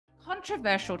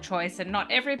controversial choice and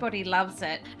not everybody loves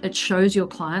it. It shows your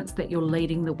clients that you're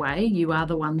leading the way. You are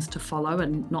the ones to follow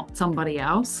and not somebody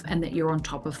else, and that you're on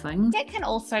top of things. It can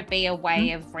also be a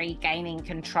way of regaining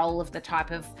control of the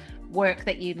type of work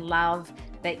that you love,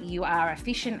 that you are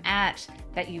efficient at,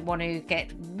 that you want to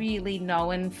get really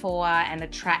known for and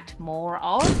attract more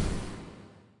of.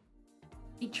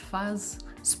 Each fuzz,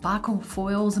 sparkle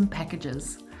foils and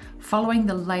packages. Following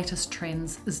the latest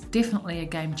trends is definitely a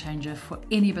game changer for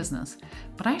any business,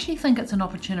 but I actually think it's an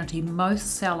opportunity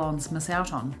most salons miss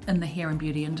out on in the hair and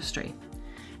beauty industry.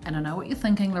 And I know what you're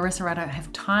thinking, Larissa, I don't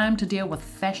have time to deal with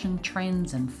fashion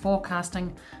trends and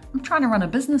forecasting. I'm trying to run a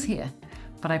business here.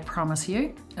 But I promise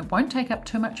you, it won't take up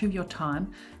too much of your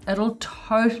time. It'll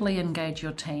totally engage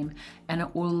your team and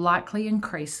it will likely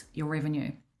increase your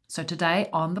revenue. So today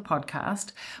on the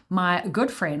podcast, my good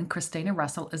friend Christina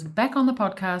Russell is back on the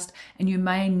podcast, and you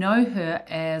may know her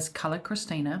as Colour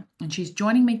Christina, and she's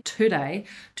joining me today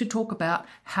to talk about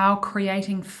how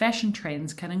creating fashion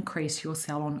trends can increase your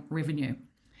salon revenue.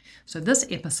 So this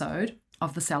episode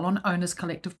of the Salon Owners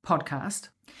Collective podcast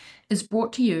is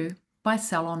brought to you by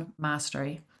Salon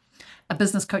Mastery, a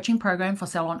business coaching program for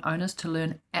salon owners to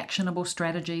learn actionable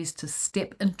strategies to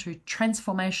step into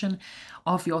transformation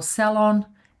of your salon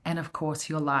and, of course,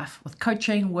 your life. With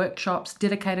coaching, workshops,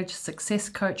 dedicated success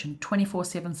coach, and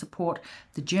 24/7 support,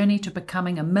 the journey to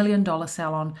becoming $1 million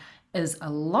salon is a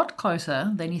lot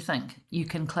closer than you think. You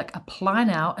can click apply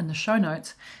now in the show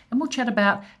notes and we'll chat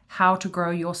about how to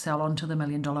grow your salon to the $1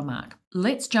 million mark.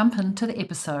 Let's jump into the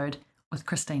episode with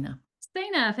Christina.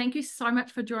 Christina, thank you so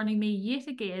much for joining me yet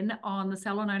again on the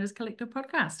Salon Owners Collective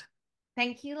podcast.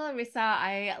 Thank you, Larissa.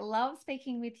 I love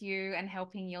speaking with you and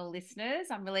helping your listeners.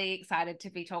 I'm really excited to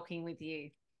be talking with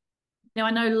you. Now,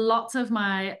 I know lots of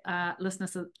my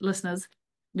listeners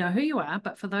know who you are,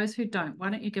 but for those who don't, why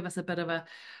don't you give us a bit of a,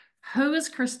 who is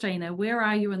Christina? Where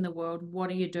are you in the world? What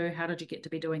do you do? How did you get to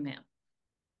be doing that?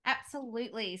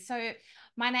 Absolutely. So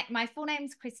my full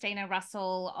name's Christina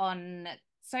Russell. On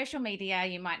social media,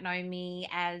 you might know me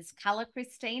as Colour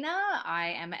Christina.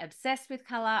 I am obsessed with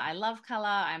colour. I love colour.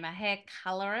 I'm a hair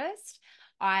colorist.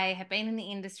 I have been in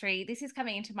the industry. This is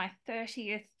coming into my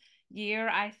 30th year.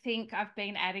 I think I've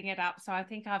been adding it up. So I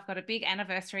think I've got a big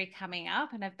anniversary coming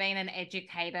up, and I've been an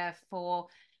educator for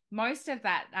most of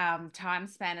that time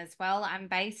span as well. I'm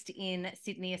based in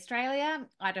Sydney, Australia.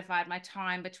 I divide my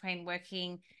time between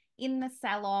working in the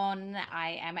salon.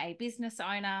 I am a business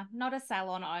owner, not a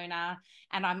salon owner,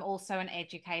 and I'm also an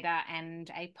educator and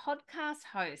a podcast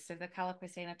host of the Colour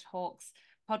Christina Talks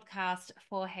podcast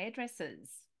for hairdressers.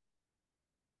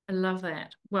 I love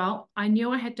that. Well, I knew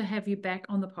I had to have you back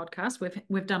on the podcast.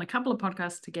 We've done a couple of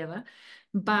podcasts together,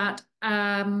 but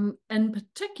in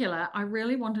particular, I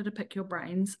really wanted to pick your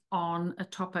brains on a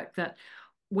topic that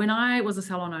when I was a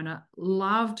salon owner,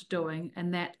 loved doing,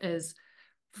 and that is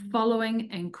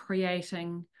following and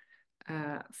creating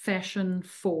fashion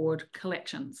forward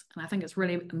collections. And I think it's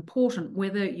really important,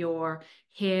 whether you're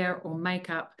hair or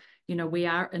makeup, you know, we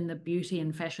are in the beauty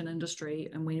and fashion industry,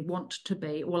 and we want to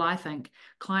be, well, I think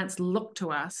clients look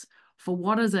to us for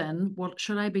what is in, what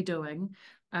should I be doing,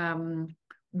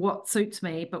 what suits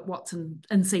me, but what's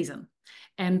in season.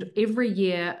 And every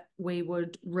year we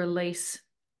would release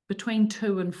between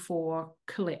 2 and 4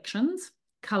 collections,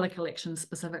 color collections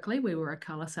specifically. We were a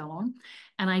color salon.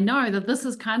 And I know that this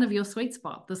is kind of your sweet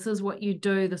spot. This is what you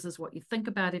do. This is what you think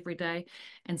about every day.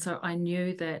 And so I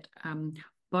knew that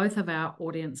both of our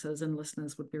audiences and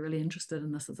listeners would be really interested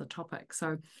in this as a topic.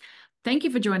 So thank you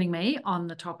for joining me on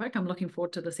the topic. I'm looking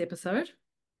forward to this episode.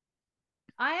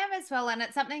 I am as well. And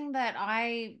it's something that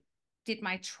I did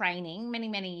my training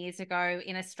many years ago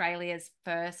in Australia's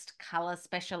first colour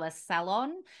specialist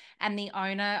salon. And the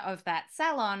owner of that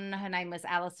salon, her name was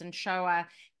Alison Shower,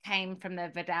 came from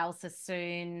the Vidal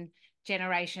Sassoon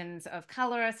generations of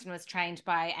colorists and was trained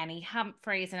by Annie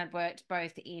Humphreys and had worked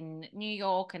both in New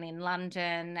York and in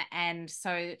London. And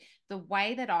so the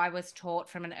way that I was taught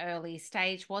from an early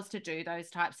stage was to do those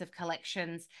types of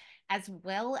collections, as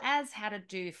well as how to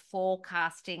do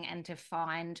forecasting and to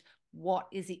find what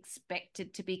is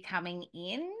expected to be coming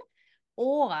in.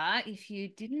 Or if you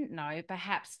didn't know,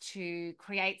 perhaps to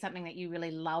create something that you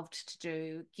really loved to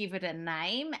do, give it a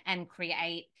name and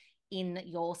create in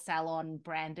your salon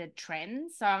branded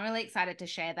trends. So I'm really excited to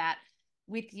share that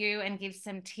with you and give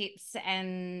some tips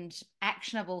and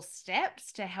actionable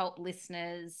steps to help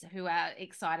listeners who are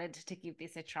excited to give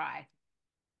this a try.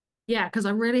 Yeah, because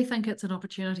I really think it's an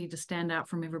opportunity to stand out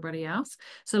from everybody else.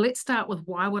 So let's start with,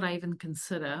 why would I even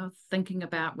consider thinking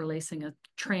about releasing a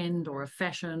trend or a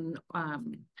fashion?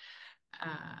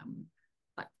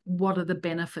 Like, what are the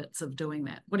benefits of doing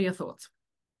that? What are your thoughts?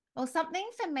 Well, something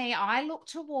for me, I look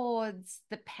towards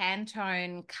the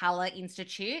Pantone Color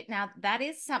Institute. Now, that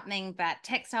is something that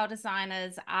textile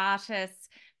designers, artists,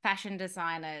 fashion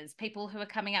designers, people who are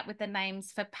coming up with the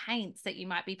names for paints that you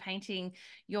might be painting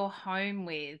your home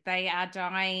with, they are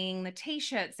dyeing the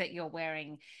t-shirts that you're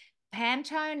wearing.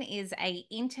 Pantone is a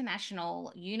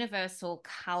international universal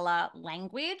color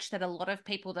language that a lot of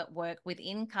people that work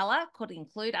within color could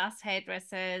include us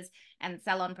hairdressers and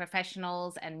salon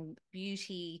professionals and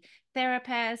beauty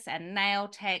therapists and nail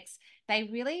techs. They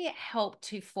really help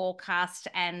to forecast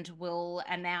and will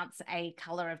announce a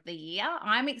color of the year.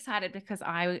 I'm excited because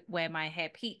I wear my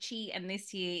hair peachy, and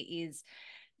this year is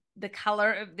the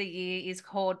color of the year is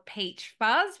called Peach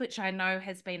Fuzz, which I know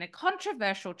has been a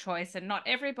controversial choice and not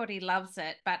everybody loves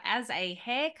it. But as a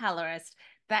hair colorist,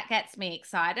 that gets me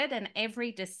excited. And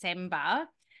every December,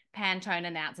 Pantone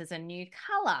announces a new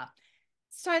color.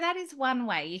 So that is one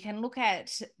way. You can look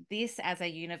at this as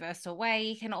a universal way.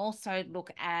 You can also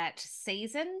look at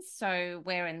seasons. So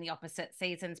we're in the opposite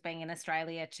seasons, being in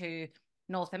Australia to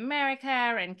North America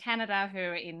and Canada, who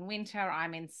are in winter.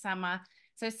 I'm in summer.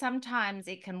 So sometimes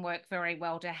it can work very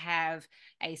well to have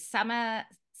a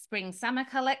spring summer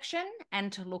collection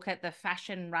and to look at the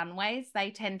fashion runways.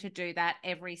 They tend to do that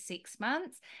every 6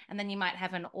 months. And then you might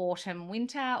have an autumn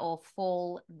winter or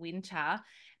fall winter.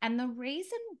 And the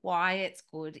reason why it's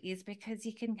good is because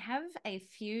you can have a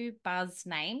few buzz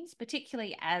names,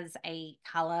 particularly as a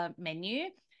color menu.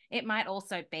 It might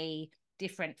also be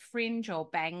different fringe or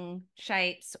bang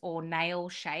shapes or nail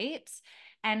shapes.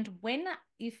 And when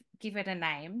you give it a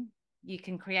name, you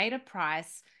can create a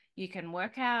price, you can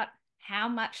work out how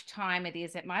much time it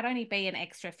is. It might only be an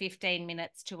extra 15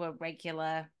 minutes to a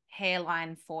regular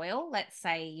hairline foil. Let's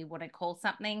say you want to call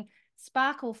something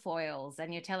sparkle foils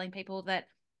and you're telling people that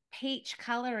peach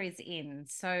color is in.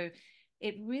 So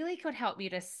it really could help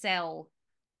you to sell.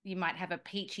 You might have a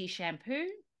peachy shampoo.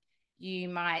 You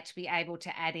might be able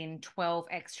to add in 12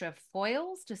 extra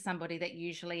foils to somebody that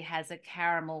usually has a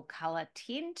caramel color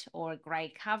tint or a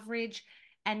gray coverage.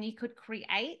 And you could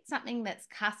create something that's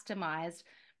customized,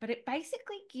 but it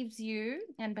basically gives you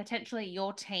and potentially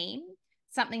your team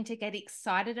something to get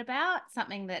excited about,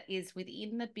 something that is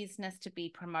within the business to be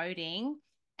promoting,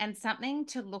 and something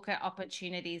to look at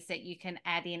opportunities that you can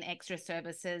add in extra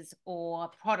services or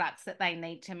products that they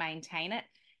need to maintain it.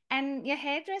 And your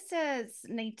hairdressers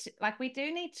need to, like, we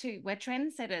do need to, we're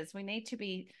trendsetters. We need to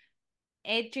be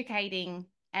educating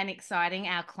and exciting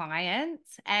our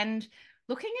clients and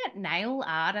looking at nail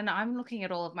art. And I'm looking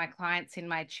at all of my clients in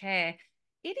my chair.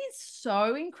 It is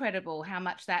so incredible how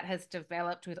much that has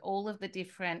developed with all of the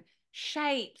different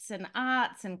shapes and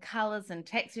arts and colors and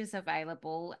textures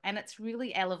available. And it's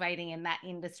really elevating in that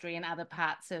industry and other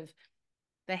parts of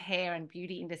the hair and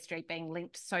beauty industry being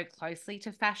linked so closely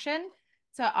to fashion.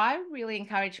 So I really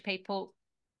encourage people,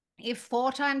 if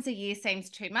 4 times a year seems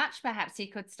too much, perhaps you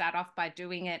could start off by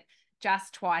doing it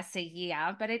just twice a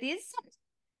year. But it is something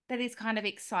that is kind of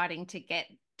exciting to get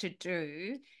to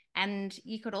do. And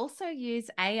you could also use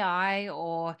AI,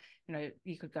 or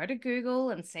you could go to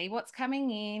Google and see what's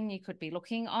coming in. You could be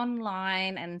looking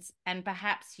online, and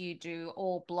perhaps you do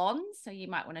all blondes, so you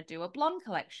might want to do a blonde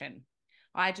collection.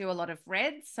 I do a lot of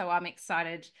reds, so I'm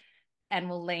excited and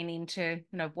will lean into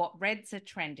what reds are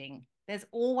trending. There's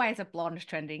always a blonde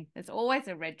trending. There's always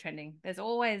a red trending. There's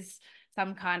always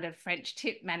some kind of French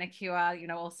tip manicure,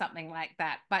 or something like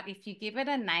that. But if you give it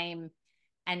a name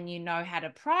and you know how to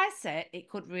price it, it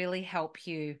could really help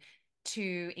you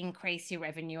to increase your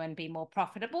revenue and be more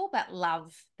profitable, but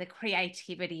love the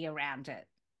creativity around it.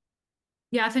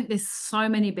 Yeah, I think there's so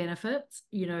many benefits,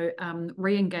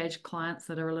 re-engage clients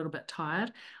that are a little bit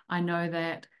tired. I know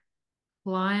that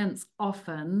clients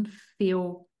often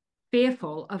feel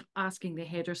fearful of asking their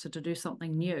hairdresser to do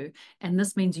something new. And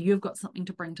this means you've got something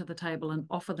to bring to the table and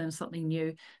offer them something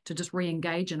new to just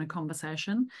re-engage in a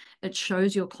conversation. It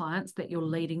shows your clients that you're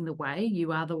leading the way.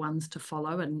 You are the ones to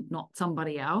follow and not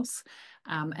somebody else,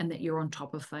 and that you're on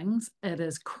top of things. It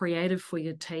is creative for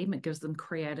your team. It gives them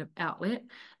creative outlet.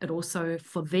 It also,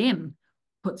 for them,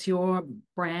 puts your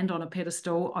brand on a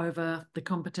pedestal over the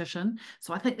competition.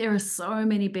 So I think there are so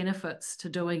many benefits to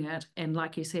doing it. And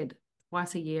like you said,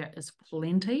 twice a year is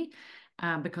plenty,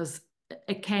 because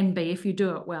it can be, if you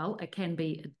do it well, it can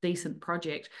be a decent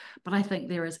project. But I think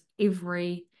there is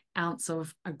every ounce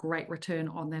of a great return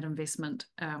on that investment,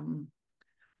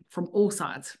 from all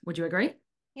sides. Would you agree?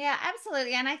 Yeah,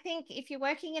 absolutely. And I think if you're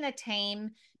working in a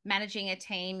team, managing a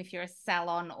team, if you're a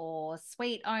salon or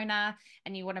suite owner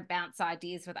and you want to bounce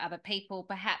ideas with other people,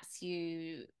 perhaps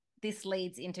this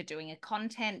leads into doing a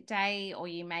content day, or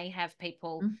you may have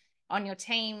people Mm. on your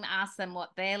team, ask them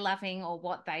what they're loving or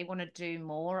what they want to do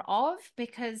more of,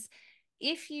 because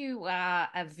if you are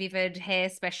a vivid hair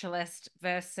specialist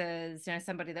versus,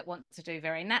 somebody that wants to do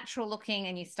very natural looking,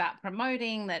 and you start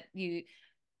promoting that you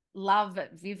love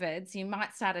vivids, you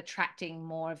might start attracting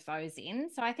more of those in.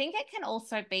 So I think it can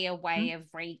also be a way of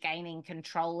regaining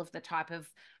control of the type of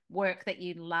work that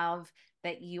you love,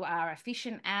 that you are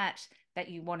efficient at, that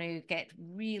you want to get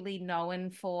really known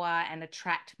for and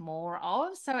attract more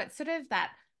of. So it's sort of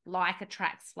that like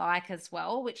attracts like as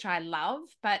well, which I love.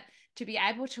 But to be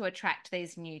able to attract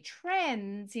these new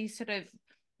trends, you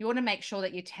want to make sure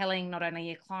that you're telling not only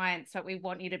your clients, but we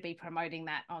want you to be promoting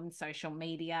that on social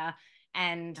media,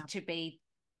 and to be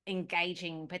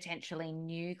engaging potentially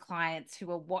new clients who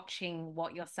are watching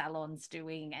what your salon's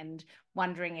doing and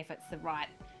wondering if it's the right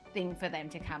thing for them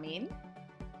to come in.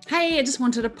 Hey, I just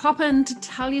wanted to pop in to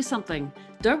tell you something.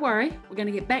 Don't worry, we're going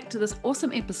to get back to this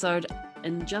awesome episode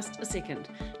in just a second.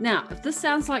 Now, if this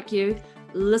sounds like you,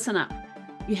 listen up.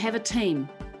 You have a team.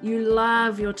 You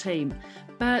love your team,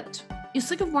 but you're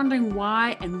sick of wondering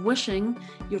why and wishing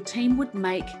your team would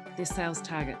make their sales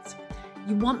targets.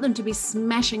 You want them to be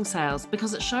smashing sales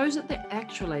because it shows that they're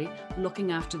actually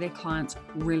looking after their clients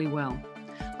really well.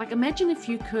 Like, imagine if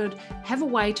you could have a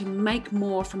way to make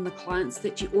more from the clients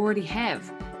that you already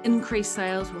have, increase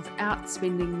sales without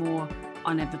spending more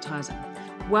on advertising.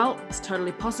 Well, it's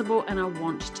totally possible, and I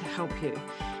want to help you.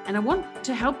 And I want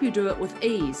to help you do it with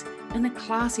ease, in a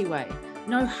classy way.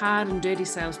 No hard and dirty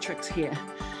sales tricks here.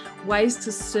 Ways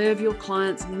to serve your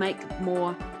clients, make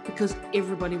more, because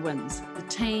everybody wins. The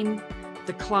team,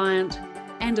 the client,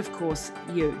 and of course,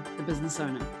 you, the business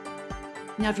owner.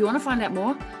 Now, if you want to find out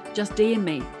more, just DM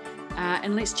me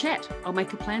and let's chat. I'll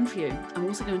make a plan for you. I'm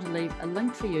also going to leave a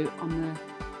link for you on the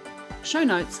show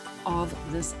notes of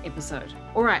this episode.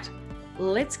 All right,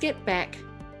 let's get back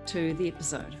to the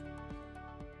episode.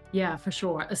 Yeah, for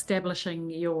sure. Establishing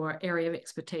your area of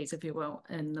expertise, if you will,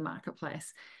 in the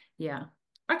marketplace. Yeah.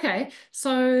 Okay.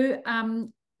 So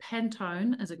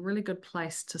Pantone is a really good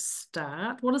place to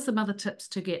start. What are some other tips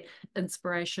to get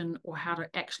inspiration, or how to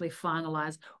actually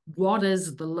finalize what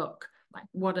is the look? Like,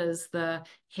 what is the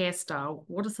hairstyle?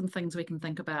 What are some things we can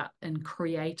think about in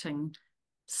creating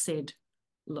said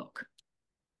look?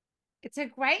 It's a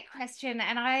great question,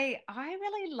 and I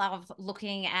really love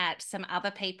looking at some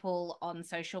other people on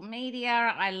social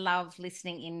media. I love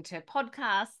listening into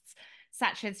podcasts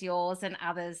such as yours and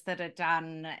others that are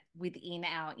done within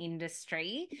our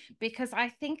industry, because I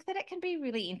think that it can be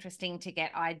really interesting to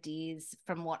get ideas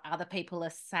from what other people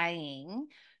are saying.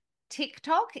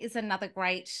 TikTok is another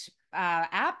great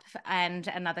app and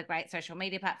another great social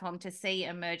media platform to see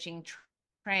emerging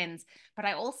trends. But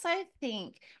I also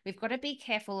think we've got to be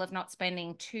careful of not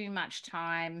spending too much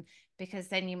time, because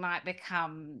then you might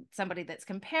become somebody that's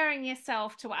comparing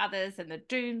yourself to others and the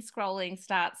doom scrolling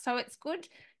starts. So it's good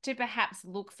to perhaps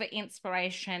look for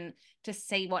inspiration to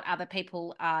see what other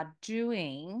people are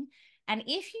doing. And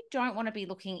if you don't want to be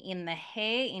looking in the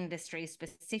hair industry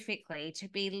specifically, to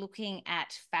be looking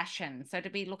at fashion. So to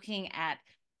be looking at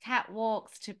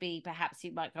catwalks, to be perhaps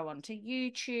you might go onto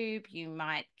YouTube, you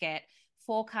might get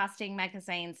forecasting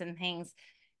magazines and things.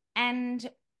 And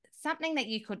something that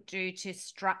you could do to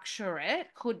structure it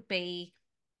could be,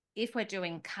 if we're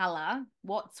doing color,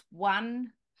 what's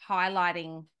one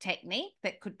highlighting technique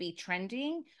that could be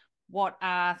trending? What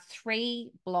are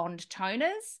 3 blonde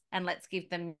toners? And let's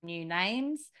give them new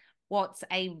names. What's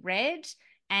a red?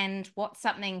 And what's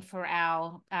something for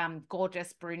our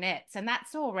gorgeous brunettes? And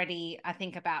that's already, I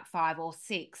think, about 5 or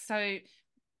 6. So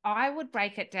I would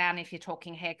break it down, if you're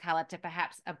talking hair color, to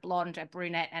perhaps a blonde, a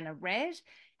brunette, and a red.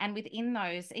 And within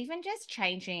those, even just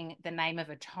changing the name of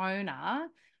a toner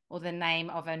or the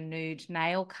name of a nude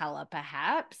nail color,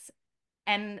 perhaps,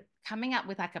 and coming up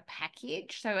with like a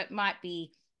package. So it might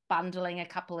be bundling a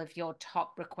couple of your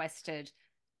top requested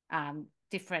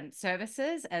different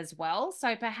services as well.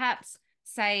 So perhaps,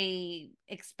 say,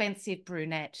 expensive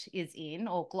brunette is in,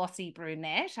 or glossy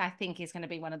brunette, I think is going to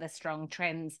be one of the strong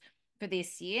trends for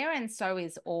this year, and so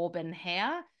is auburn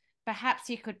hair. Perhaps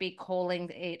you could be calling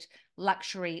it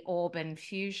luxury auburn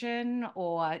fusion,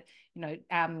 or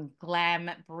glam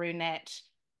brunette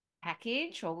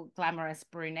package, or glamorous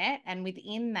brunette. And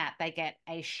within that, they get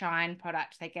a shine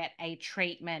product, they get a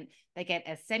treatment, they get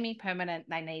a semi-permanent,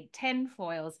 they need 10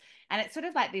 foils, and it's sort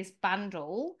of like this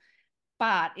bundle.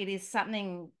 But it is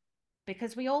something,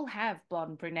 because we all have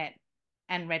blonde, brunette,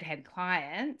 and redhead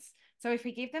clients. So if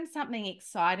we give them something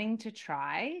exciting to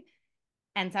try,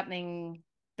 and something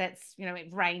that's,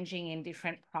 ranging in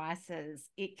different prices,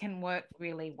 it can work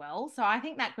really well. So I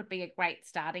think that could be a great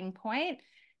starting point.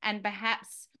 And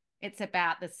perhaps It's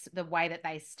about the way that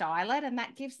they style it, and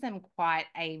that gives them quite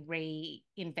a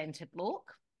reinvented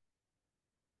look.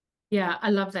 Yeah, I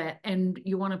love that. And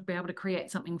you want to be able to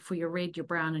create something for your red, your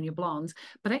brown, and your blondes,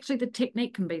 but actually the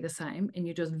technique can be the same, and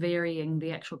you're just varying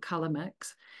the actual color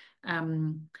mix.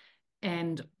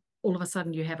 And all of a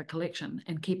sudden you have a collection,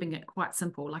 and keeping it quite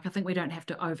simple. Like, I think we don't have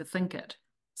to overthink it.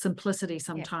 Simplicity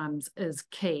sometimes is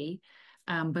key,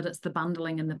 but it's the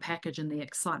bundling and the package and the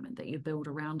excitement that you build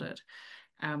around it.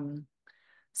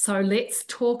 So let's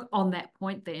talk on that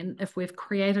point then. If we've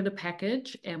created a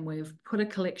package and we've put a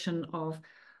collection of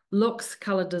looks,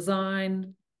 color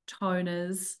design,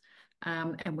 toners,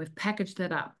 and we've packaged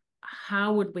that up,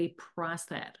 how would we price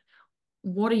that?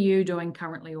 What are you doing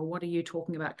currently, or what are you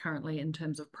talking about currently in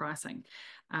terms of pricing?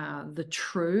 The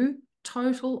true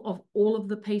total of all of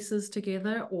the pieces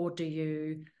together, or do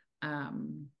you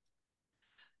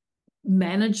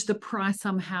manage the price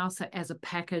somehow so as a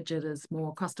package it is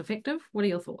more cost effective? What are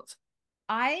your thoughts?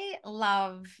 I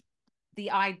love the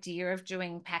idea of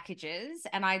doing packages,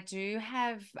 and I do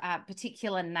have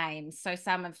particular names. So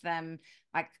some of them,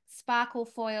 like sparkle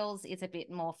foils, is a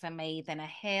bit more for me than a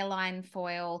hairline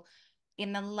foil.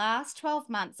 In the last 12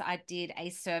 months, I did a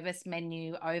service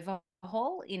menu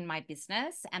overhaul in my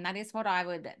business, and that is what I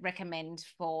would recommend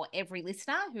for every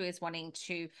listener who is wanting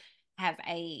to have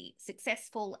a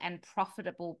successful and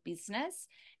profitable business.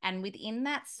 And within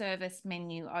that service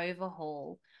menu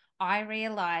overhaul, I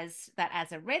realized that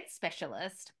as a red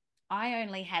specialist, I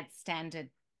only had standard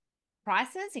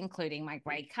prices, including my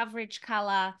grey coverage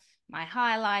color, my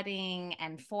highlighting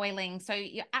and foiling. So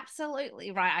you're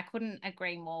absolutely right. I couldn't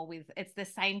agree more with it's the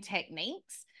same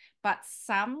techniques, but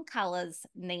some colors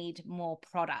need more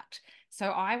product. So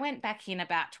I went back in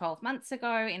about 12 months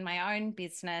ago in my own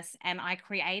business, and I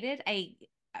created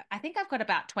I think I've got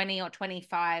about 20 or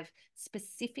 25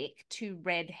 specific to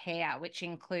red hair, which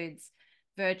includes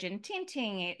virgin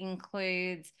tinting, it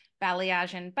includes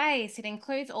balayage and base, it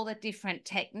includes all the different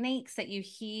techniques that you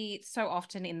hear so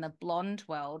often in the blonde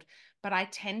world, but I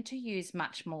tend to use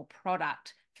much more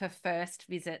product for first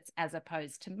visits as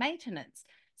opposed to maintenance.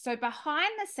 So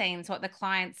behind the scenes, what the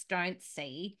clients don't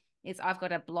see is I've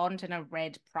got a blonde and a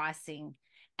red pricing,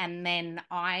 and then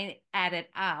I add it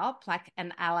up like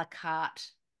an a la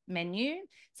carte menu.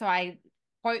 So I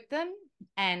quote them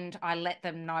and I let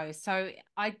them know. So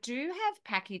I do have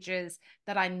packages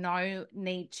that I know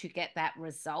need to get that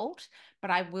result,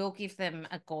 but I will give them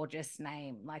a gorgeous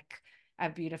name, like a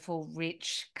beautiful,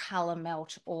 rich color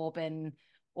melt auburn,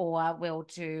 or we'll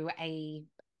do a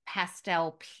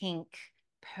pastel pink,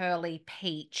 pearly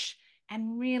peach.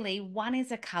 And really, one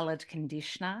is a colored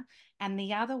conditioner, and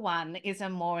the other one is a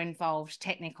more involved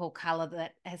technical color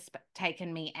that has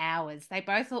taken me hours. They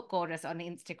both look gorgeous on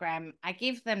Instagram. I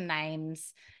give them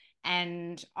names,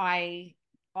 and I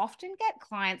often get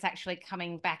clients actually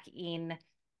coming back in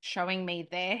showing me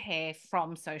their hair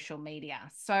from social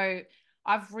media. So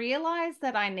I've realized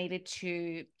that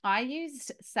I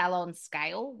used Salon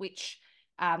Scale, which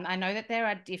I know that there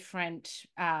are different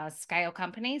scale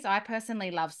companies. I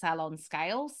personally love Salon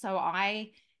Scale, so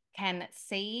I can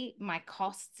see my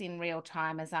costs in real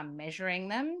time as I'm measuring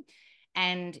them.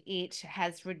 And it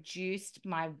has reduced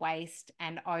my waste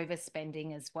and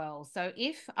overspending as well. So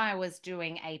if I was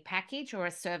doing a package or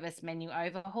a service menu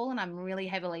overhaul, and I'm really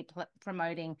heavily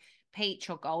promoting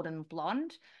peach or golden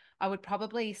blonde, I would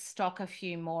probably stock a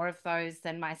few more of those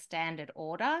than my standard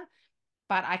order.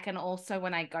 But I can also,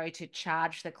 when I go to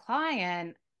charge the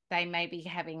client, they may be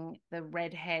having the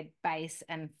redhead base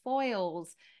and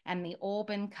foils and the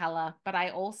auburn color, but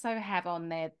I also have on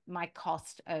there my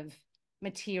cost of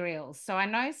materials. So I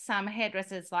know some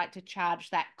hairdressers like to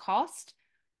charge that cost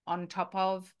on top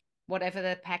of whatever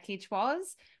the package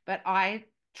was, but I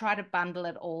try to bundle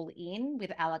it all in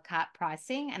with a la carte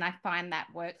pricing, and I find that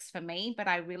works for me. But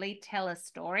I really tell a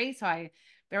story, so I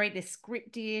very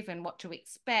descriptive and what to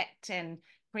expect and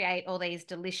create all these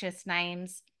delicious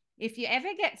names. If you ever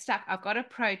get stuck, I've got a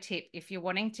pro tip. If you're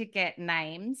wanting to get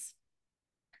names,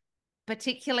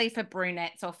 particularly for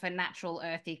brunettes or for natural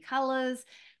earthy colors,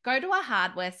 go to a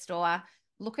hardware store,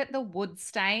 look at the wood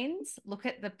stains, look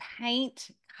at the paint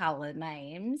color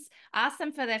names, ask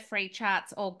them for their free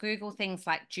charts, or Google things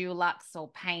like Dulux or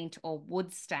paint or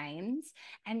wood stains,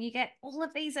 and you get all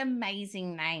of these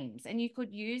amazing names. And you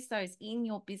could use those in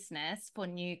your business for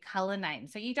new color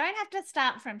names. So you don't have to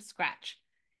start from scratch.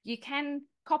 You can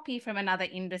copy from another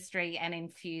industry and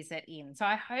infuse it in. So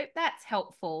I hope that's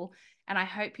helpful, and I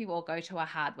hope you all go to a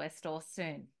hardware store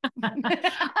soon.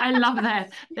 I love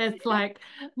that. That's like,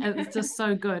 it's just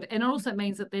so good. And it also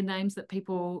means that they're names that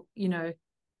people,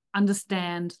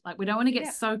 understand, like we don't want to get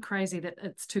Yep. so crazy that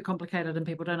it's too complicated and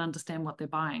people don't understand what they're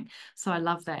buying. So I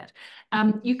love that.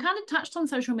 You kind of touched on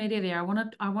social media there. I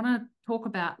want to talk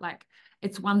about, like,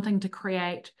 it's one thing to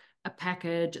create a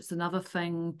package, it's another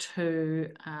thing to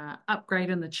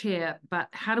upgrade in the chair, but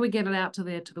how do we get it out to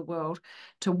there to the world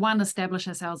to, one, establish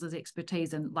ourselves as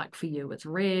expertise in, like for you it's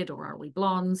red, or are we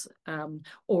blondes,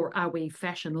 or are we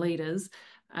fashion leaders,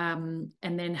 and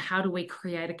then how do we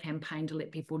create a campaign to let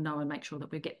people know and make sure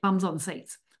that we get bums on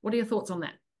seats? What are your thoughts on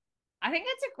that? I think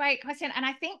that's a great question. And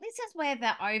I think this is where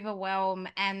the overwhelm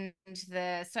and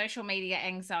the social media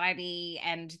anxiety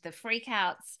and the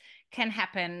freakouts can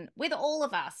happen with all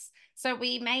of us. So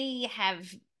we may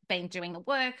have been doing the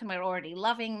work and we're already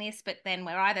loving this, but then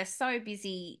we're either so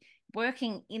busy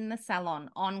working in the salon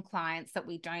on clients that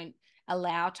we don't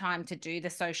allow time to do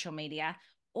the social media,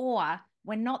 or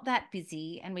we're not that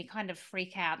busy and we kind of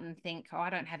freak out and think, oh, I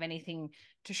don't have anything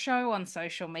to show on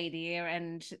social media,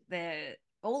 and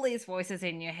all these voices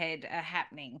in your head are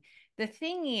happening. The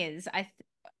thing is,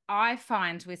 I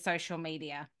find with social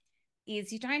media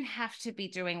is you don't have to be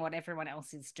doing what everyone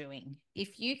else is doing.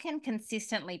 If you can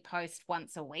consistently post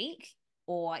once a week,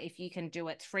 or if you can do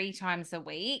it 3 times a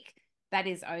week, that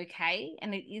is okay.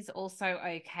 And it is also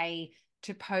okay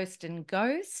to post and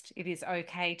ghost. It is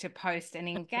okay to post and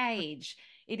engage.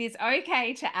 It is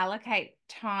okay to allocate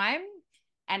time.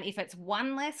 And if it's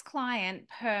one less client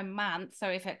per month, so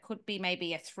if it could be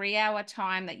maybe a 3-hour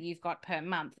time that you've got per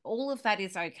month, all of that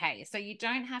is okay. So you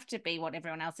don't have to be what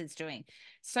everyone else is doing.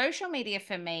 Social media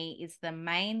for me is the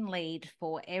main lead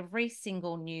for every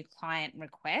single new client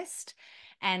request.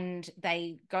 And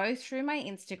they go through my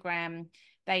Instagram.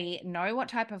 They know what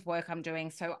type of work I'm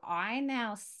doing. So I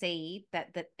now see that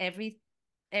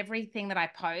everything that I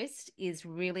post is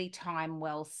really time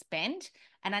well spent.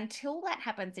 And until that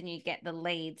happens and you get the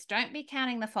leads, don't be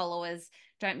counting the followers,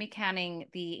 don't be counting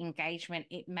the engagement.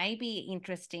 It may be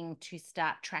interesting to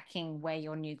start tracking where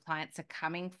your new clients are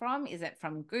coming from. Is it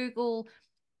from Google?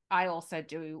 I also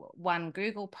do one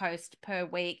Google post per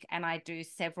week, and I do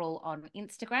several on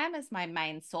Instagram as my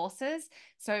main sources.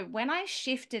 So when I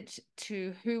shifted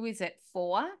to who is it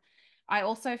for, I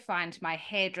also find my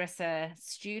hairdresser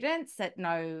students that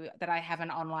know that I have an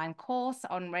online course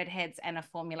on redheads and a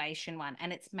formulation one,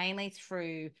 and it's mainly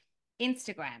through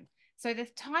Instagram. So the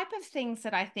type of things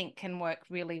that I think can work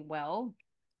really well,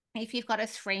 if you've got a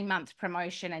 3-month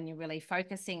promotion and you're really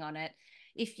focusing on it,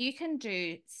 if you can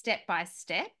do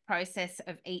step-by-step process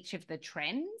of each of the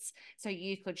trends, so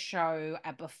you could show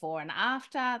a before and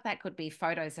after, that could be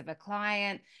photos of a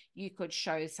client, you could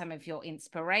show some of your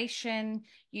inspiration,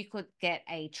 you could get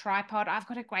a tripod. I've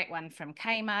got a great one from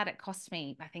Kmart. It cost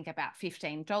me, I think, about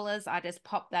 $15. I just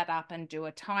pop that up and do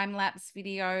a time-lapse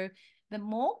video. The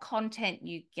more content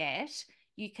you get,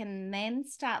 you can then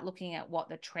start looking at what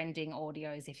the trending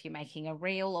audio is if you're making a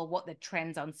reel, or what the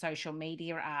trends on social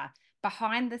media are.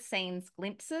 Behind the scenes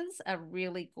glimpses are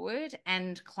really good,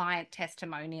 and client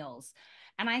testimonials.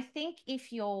 And I think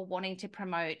if you're wanting to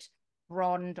promote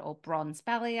blonde or bronze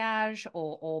balayage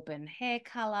or auburn hair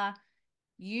color,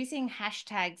 using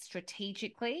hashtags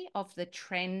strategically of the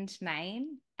trend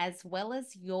name, as well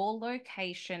as your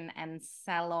location and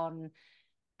salon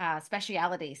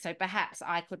speciality. So perhaps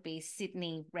I could be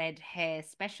Sydney red hair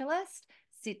specialist,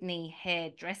 Sydney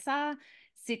hairdresser,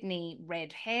 Sydney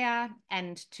red hair,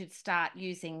 and to start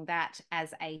using that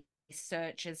as a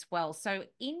search as well. So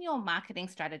in your marketing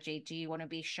strategy, do you want to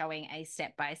be showing a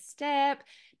step-by-step?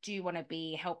 Do you want to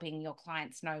be helping your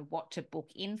clients know what to book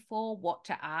in for, what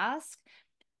to ask?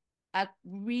 A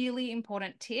really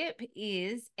important tip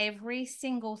is every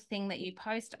single thing that you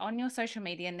post on your social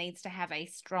media needs to have a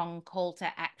strong call to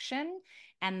action.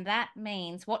 And that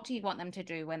means, what do you want them to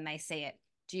do when they see it?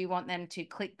 Do you want them to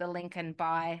click the link and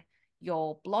buy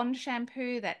your blonde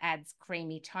shampoo that adds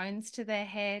creamy tones to their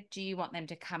hair? Do you want them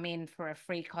to come in for a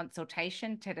free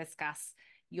consultation to discuss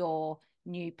your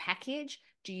new package?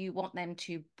 Do you want them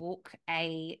to book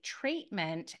a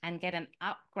treatment and get an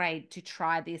upgrade to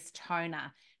try this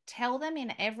toner? Tell them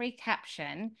in every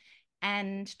caption,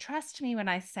 and trust me when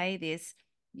I say this,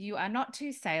 you are not too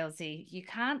salesy. You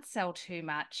can't sell too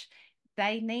much.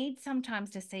 They need sometimes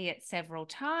to see it several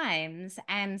times.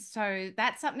 And so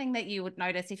that's something that you would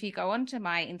notice if you go onto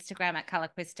my Instagram at Color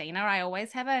Christina. I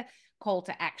always have a call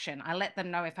to action. I let them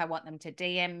know if I want them to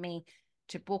DM me,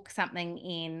 to book something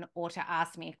in, or to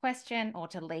ask me a question, or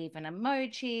to leave an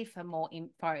emoji for more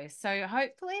info. So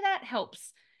hopefully that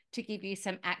helps to give you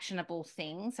some actionable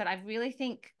things. That I really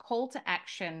think call to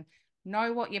action,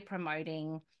 know what you're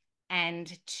promoting,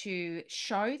 and to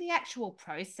show the actual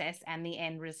process and the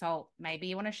end result. Maybe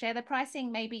you want to share the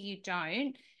pricing, maybe you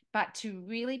don't, but to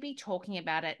really be talking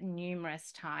about it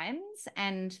numerous times.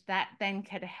 And that then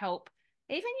could help.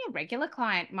 Even your regular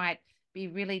client might be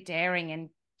really daring and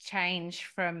change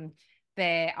from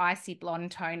their icy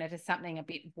blonde toner to something a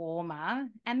bit warmer.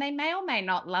 And they may or may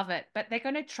not love it, but they're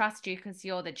going to trust you because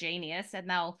you're the genius, and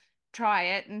they'll try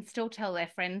it and still tell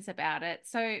their friends about it.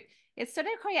 So it's sort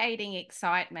of creating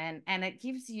excitement, and it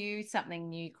gives you something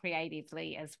new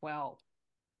creatively as well.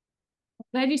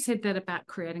 Glad you said that about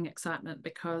creating excitement,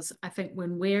 because I think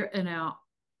when we're in our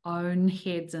own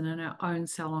heads and in our own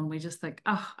salon, we just think,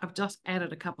 oh, I've just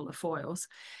added a couple of foils,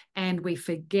 and we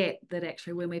forget that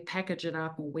actually when we package it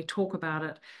up or we talk about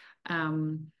it,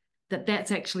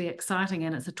 that's actually exciting,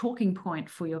 and it's a talking point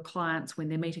for your clients when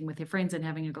they're meeting with their friends and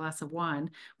having a glass of wine.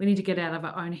 We need to get out of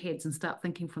our own heads and start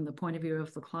thinking from the point of view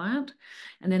of the client.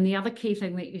 And then the other key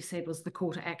thing that you said was the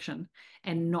call to action,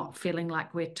 and not feeling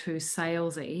like we're too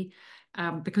salesy,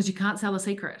 because you can't sell a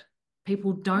secret.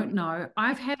 People don't know.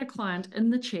 I've had a client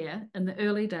in the chair in the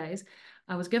early days.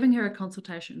 I was giving her a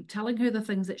consultation, telling her the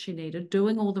things that she needed,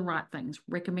 doing all the right things,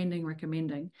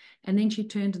 recommending. And then she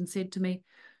turned and said to me,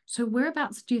 so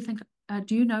whereabouts do you think,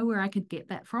 do you know where I could get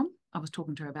that from? I was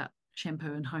talking to her about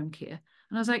shampoo and home care.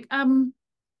 And I was like,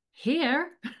 here.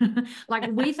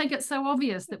 Like, we think it's so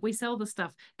obvious that we sell the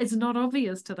stuff. It's not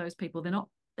obvious to those people. They're not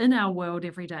in our world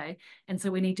every day. And so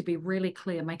we need to be really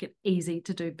clear, make it easy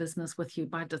to do business with you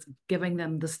by just giving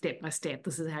them the step by step.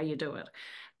 This is how you do it.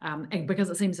 And because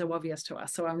it seems so obvious to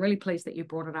us. So I'm really pleased that you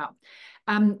brought it up.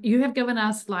 You have given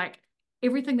us like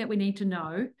everything that we need to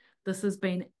know. This has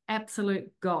been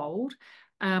absolute gold.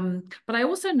 But I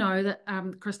also know that,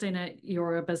 Christina,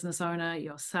 you're a business owner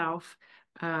yourself.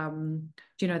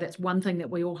 That's one thing that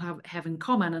we all have in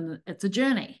common, and it's a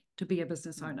journey to be a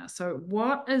business owner. So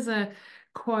what is a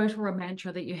quote or a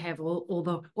mantra that you have, or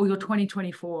your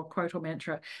 2024 quote or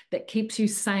mantra that keeps you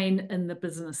sane in the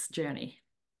business journey?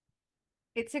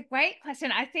 It's a great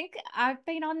question. I think I've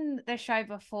been on the show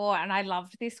before and I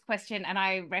loved this question, and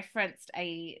I referenced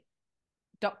a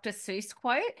Dr. Seuss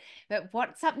quote, but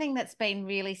what's something that's been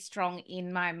really strong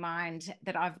in my mind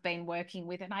that I've been working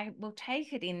with, and I will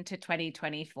take it into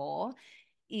 2024,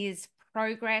 is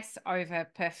progress over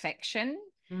perfection.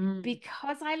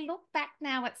 Because I look back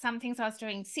now at some things I was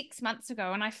doing 6 months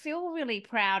ago and I feel really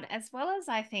proud, as well as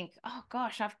I think, oh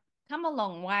gosh, I've come a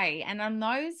long way. And on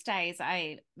those days,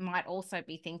 I might also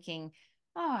be thinking,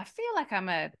 oh, I feel like I'm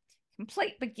a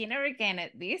complete beginner again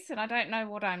at this and I don't know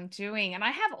what I'm doing. And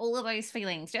I have all of those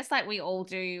feelings, just like we all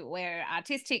do. We're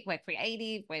artistic, we're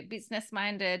creative, we're business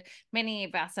minded. Many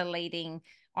of us are leading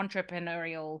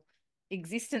entrepreneurial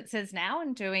existences now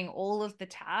and doing all of the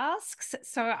tasks.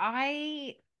 So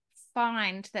I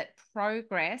find that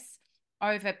progress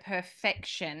over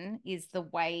perfection is the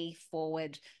way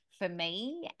forward for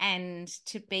me, and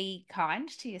to be kind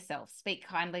to yourself, speak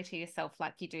kindly to yourself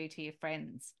like you do to your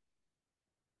friends.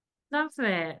 Love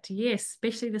that. Yes,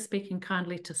 especially the speaking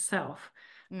kindly to self.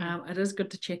 It is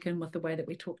good to check in with the way that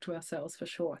we talk to ourselves, for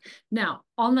sure. Now,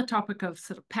 on the topic of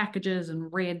sort of packages and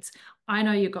reds, I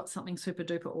know you've got something super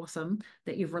duper awesome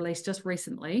that you've released just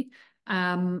recently.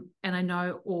 And I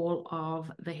know all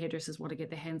of the hairdressers want to get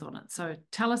their hands on it. So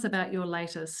tell us about your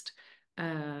latest,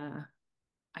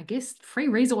 I guess, free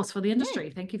resource for the industry.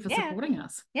 Thank you for supporting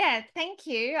us. Yeah, thank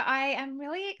you. I am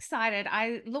really excited.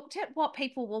 I looked at what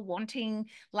people were wanting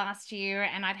last year,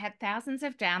 and I'd had thousands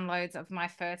of downloads of my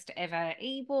first ever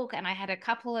ebook, and I had a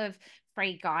couple of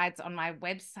free guides on my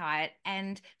website.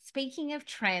 And speaking of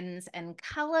trends and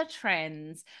color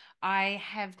trends, I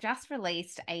have just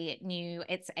released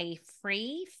it's a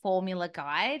free formula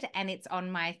guide, and it's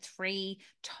on my 3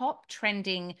 top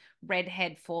trending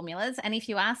redhead formulas. And if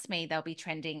you ask me, they'll be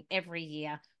trending every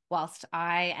year whilst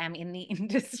I am in the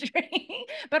industry.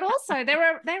 But also there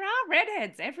are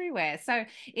redheads everywhere. So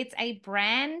it's a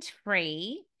brand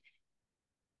free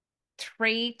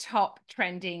 3 top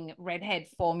trending redhead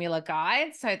formula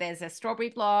guides. So there's a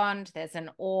strawberry blonde, there's an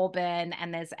auburn,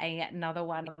 and there's another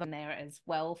one on there as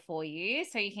well for you.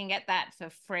 So you can get that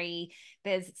for free.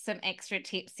 There's some extra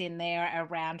tips in there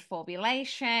around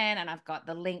formulation, and I've got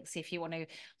the links if you want to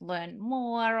learn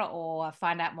more or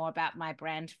find out more about my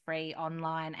brand free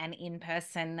online and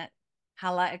in-person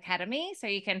Color Academy. So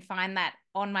you can find that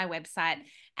on my website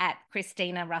at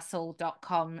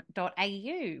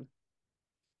christinarussell.com.au.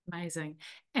 Amazing.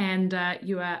 And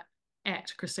you are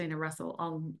at Christina Russell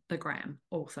on the gram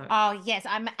also. Oh, yes.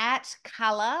 I'm at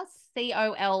Colour,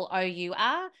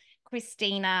 Colour,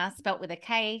 Christina, spelt with a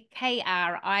K,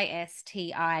 Kristina.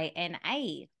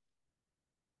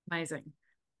 Amazing.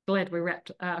 glad we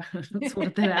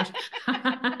sorted that out.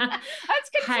 That's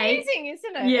confusing,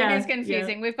 isn't it? Yeah, it is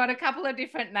confusing. We've got a couple of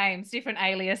different names, different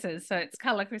aliases. So it's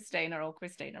Colour Christina or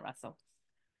Christina Russell.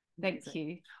 Thank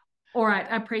you. All right.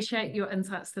 I appreciate your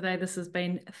insights today. This has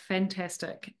been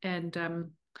fantastic, and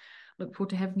look forward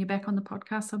to having you back on the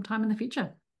podcast sometime in the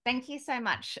future. Thank you so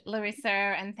much, Larissa,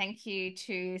 and thank you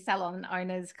to Salon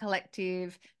Owners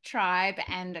Collective tribe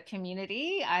and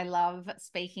community. I love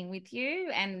speaking with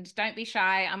you, and don't be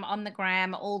shy. I'm on the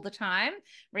gram all the time.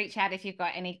 Reach out if you've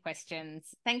got any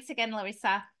questions. Thanks again,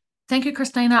 Larissa. Thank you,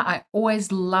 Christina. I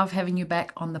always love having you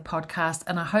back on the podcast,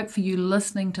 and I hope for you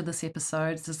listening to this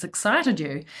episode, it's excited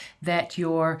you that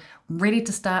you're ready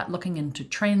to start looking into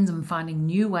trends and finding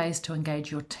new ways to engage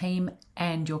your team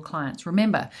and your clients.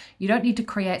 Remember, you don't need to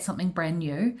create something brand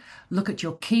new. Look at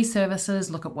your key services,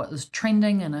 look at what is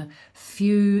trending in a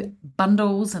few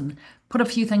bundles and put a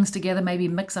few things together, maybe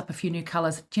mix up a few new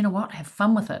colors. Do you know what? Have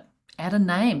fun with it. Add a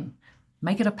name,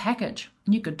 make it a package,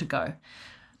 and you're good to go.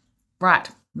 Right.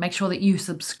 Make sure that you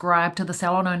subscribe to the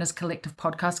Salon Owners Collective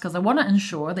podcast, because I want to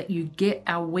ensure that you get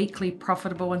our weekly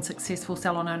Profitable and Successful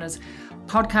Salon Owners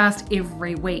podcast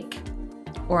every week.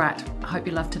 All right. I hope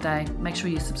you loved today. Make sure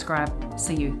you subscribe.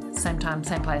 See you same time,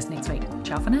 same place next week.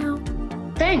 Ciao for now.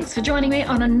 Thanks for joining me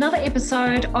on another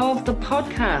episode of the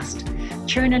podcast.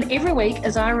 Tune in every week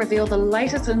as I reveal the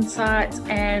latest insights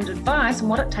and advice on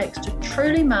what it takes to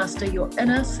truly master your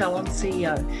inner salon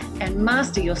CEO and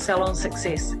master your salon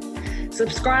success.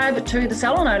 Subscribe to the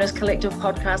Salon Owners Collective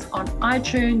podcast on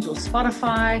iTunes or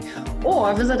Spotify,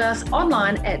 or visit us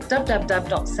online at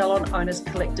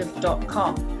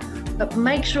www.salonownerscollective.com. But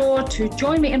make sure to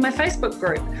join me in my Facebook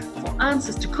group for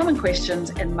answers to common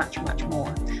questions and much, much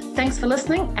more. Thanks for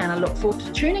listening, and I look forward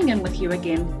to tuning in with you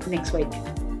again next week.